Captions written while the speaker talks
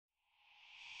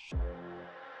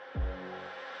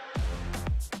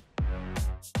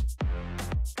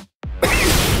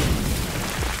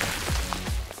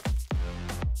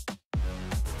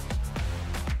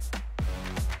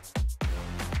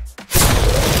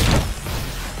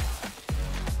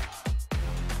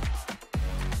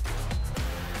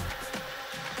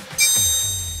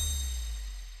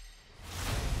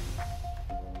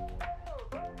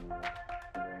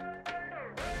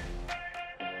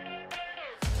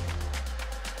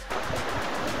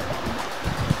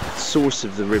source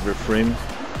of the River Frome,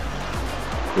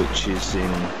 which is in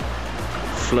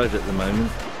flood at the moment.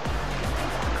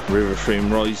 River Frome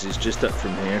rises just up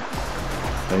from here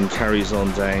and carries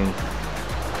on down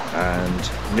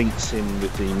and links in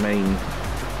with the main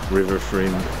River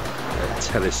Frome at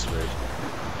Telesford,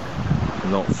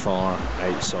 not far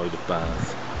outside of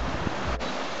Bath.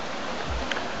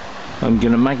 I'm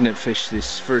going to magnet fish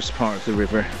this first part of the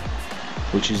river,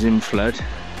 which is in flood.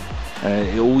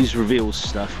 It always reveals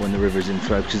stuff when the river's in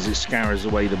flood because it scours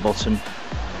away the bottom,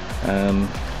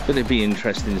 but it'd be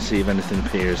interesting to see if anything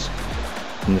appears.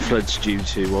 And the flood's due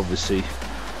to obviously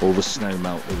all the snow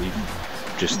melt that we've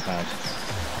just had.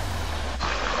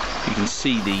 You can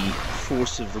see the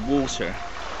force of the water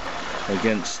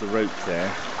against the rope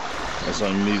there as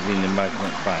I'm moving the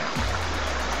magnet back.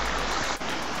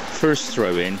 First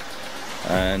throw in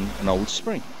and an old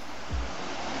spring.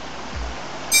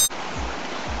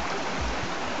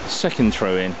 Second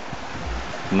throw in,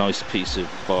 nice piece of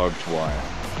barbed wire.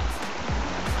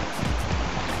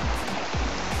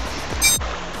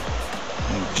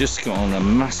 I've just got on a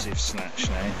massive snatch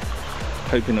now,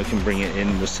 hoping I can bring it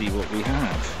in. We'll see what we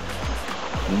have.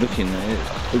 I'm looking at it,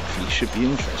 hopefully it should be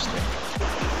interesting.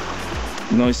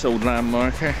 Nice old land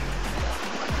marker,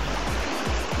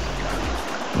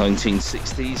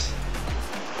 1960s,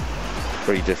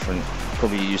 very different,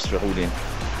 probably used for holding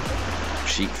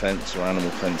sheep fence or animal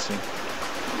fencing.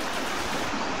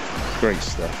 Great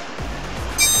stuff.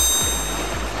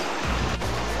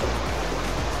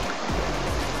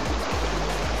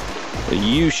 A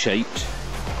U-shaped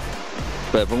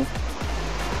bevel,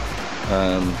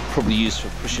 probably used for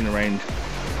pushing around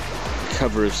a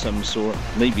cover of some sort,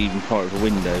 maybe even part of a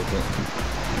window, but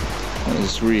that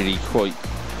is really quite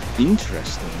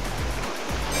interesting.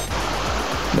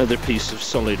 Another piece of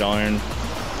solid iron.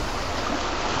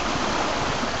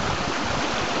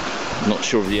 Not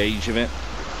sure of the age of it,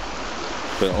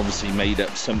 but obviously made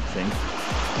up something.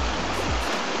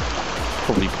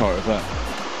 Probably part of that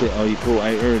bit I brought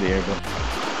out earlier, but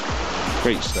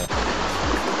great stuff.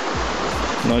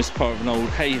 Nice part of an old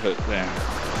hay hook there.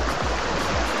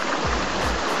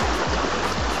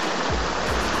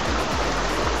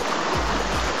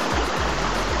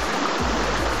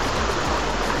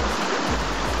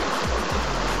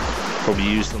 Probably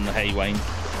used on the hay wain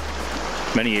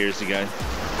many years ago.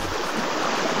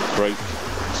 Broke,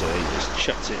 so they just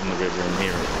chucked it in the river, and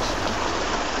here it is.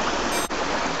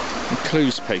 A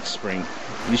clothes peg spring.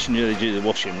 At least you know they do the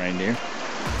washing around here.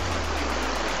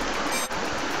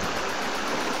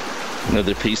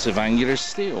 Another piece of angular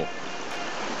steel.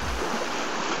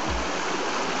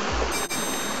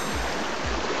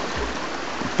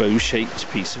 Bow-shaped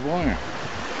piece of wire.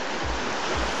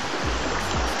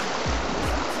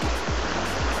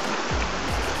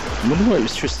 I wonder why it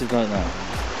was twisted like that.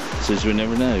 So as we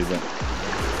never know, but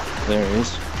there it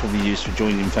is. Probably used for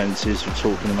joining fences, we're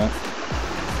talking about.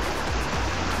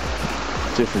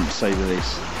 Different to say the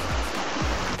least.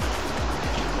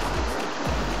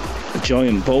 A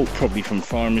giant bolt, probably from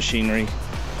farm machinery,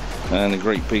 and a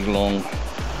great big long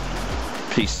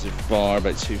piece of bar,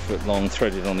 about 2 foot long,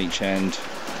 threaded on each end,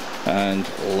 and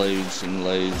loads and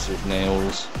loads of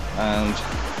nails and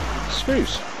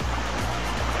screws.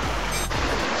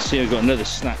 See, I've got another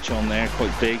snatch on there,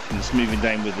 quite big, and it's moving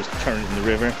down with the current in the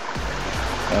river.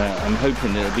 I'm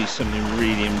hoping it'll be something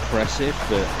really impressive,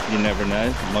 but you never know,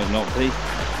 it might not be.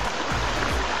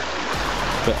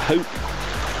 But hope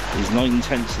is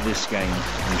 9/10 of this game,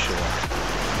 I'm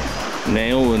sure.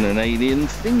 Nail and an alien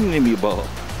thingamabob.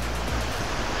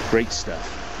 Great stuff.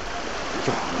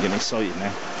 Oh, I'm getting excited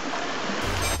now.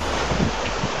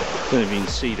 Don't know if you can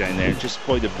see down there, just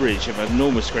by the bridge, I've had an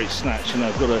enormous great snatch, and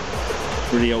I've got a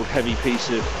really old heavy piece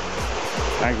of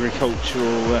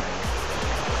agricultural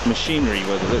machinery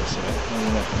by the looks of it.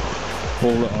 I'm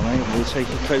haul it on out and we'll take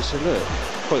a closer look.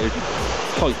 Quite a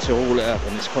height to haul it up,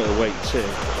 and it's quite a weight too.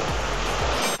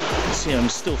 See, I'm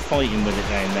still fighting with it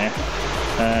down there,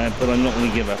 but I'm not going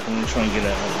to give up. I'm going to try and get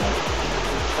it out there.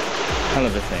 Hell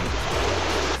of a thing.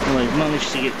 And I've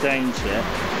managed to get down to it.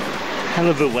 Hell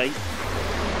of a weight.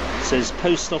 It says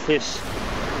post office,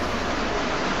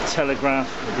 telegraph,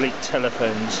 oblique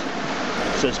telephones.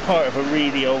 So it's part of a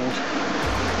really old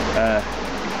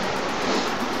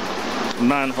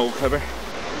manhole cover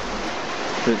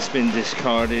that's been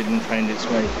discarded and found its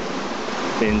way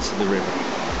into the river.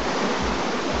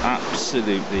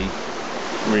 Absolutely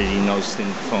really nice thing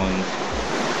to find.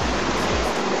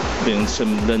 Been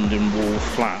some London wall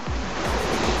flat.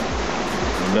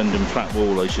 London flat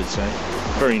wall, I should say.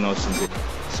 Very nice indeed.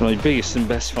 So my biggest and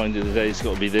best find of the day has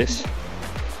got to be this.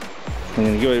 I'm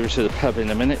going to go over to the pub in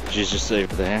a minute, which is just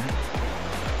over there,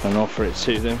 and offer it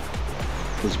to them.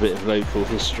 There's a bit of local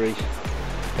history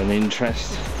and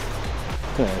interest.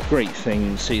 Great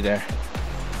thing you see there.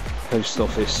 Post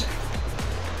office.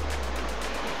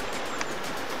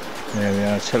 There we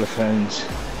are, telephones.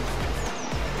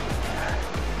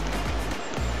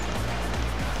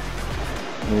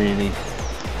 Really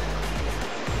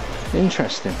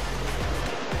interesting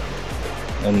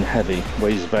and heavy.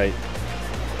 Weighs about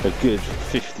a good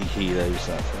 50 kilos,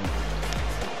 that thing.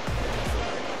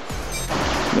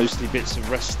 Mostly bits of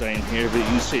rest down here, but you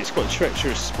can see it's quite a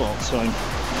treacherous spot, so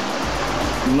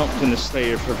I'm not going to stay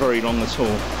here for very long at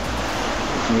all.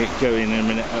 We'll get going in a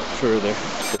minute up further.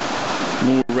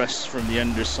 More rest from the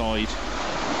underside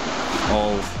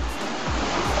of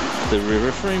the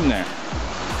River Frome there.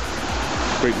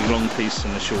 Great big long piece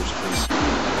and a shorter piece.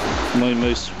 My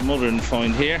most modern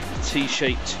find here,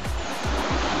 T-shaped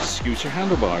scooter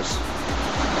handlebars.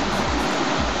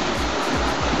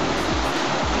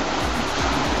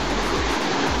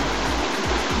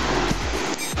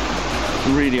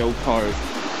 Really old carve.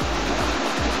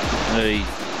 A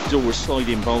door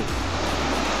sliding bolt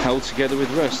held together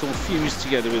with rust, or fused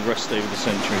together with rust over the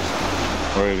centuries,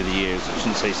 or over the years. I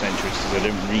shouldn't say centuries because I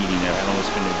don't really know how long it's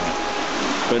been in there,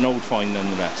 but an old find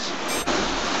nonetheless.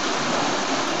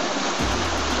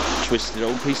 Twisted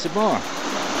old piece of bar.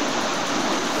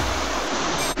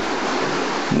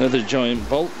 Another giant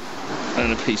bolt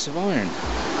and a piece of iron.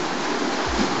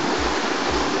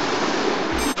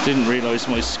 Didn't realise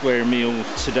my square meal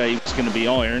today was going to be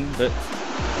iron, but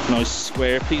nice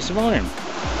square piece of iron.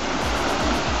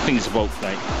 I think it's a bolt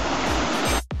plate.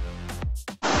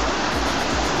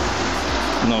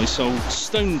 Nice old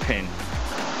stone pin.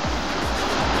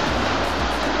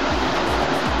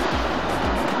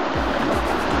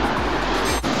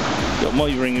 Got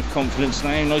my ring of confidence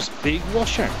now, nice big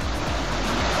washer.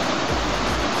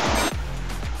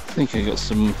 I think I got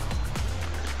some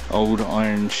old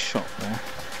iron shot there.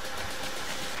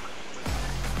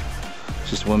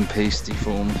 Just one piece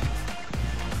deformed.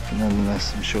 But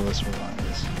nonetheless, I'm sure that's what that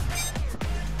is.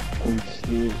 Old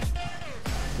steel.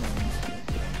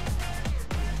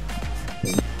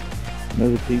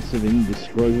 Another piece of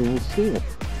indescribable steel.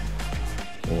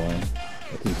 Or iron.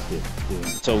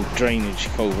 It's old drainage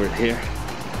culvert here,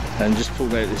 and just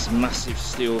pulled out this massive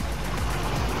steel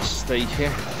stake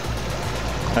here.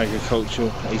 Agricultural,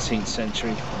 18th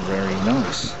century, very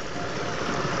nice.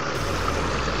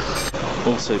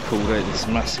 Also pulled out this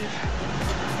massive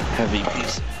heavy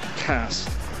piece of cast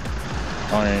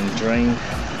iron drain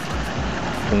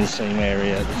from the same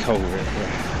area at the culvert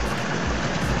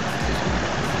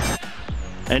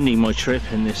here. Ending my trip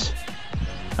in this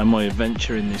and my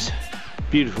adventure in this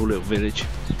beautiful little village,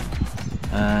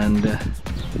 and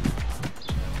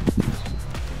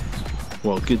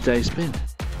what a good day it's been.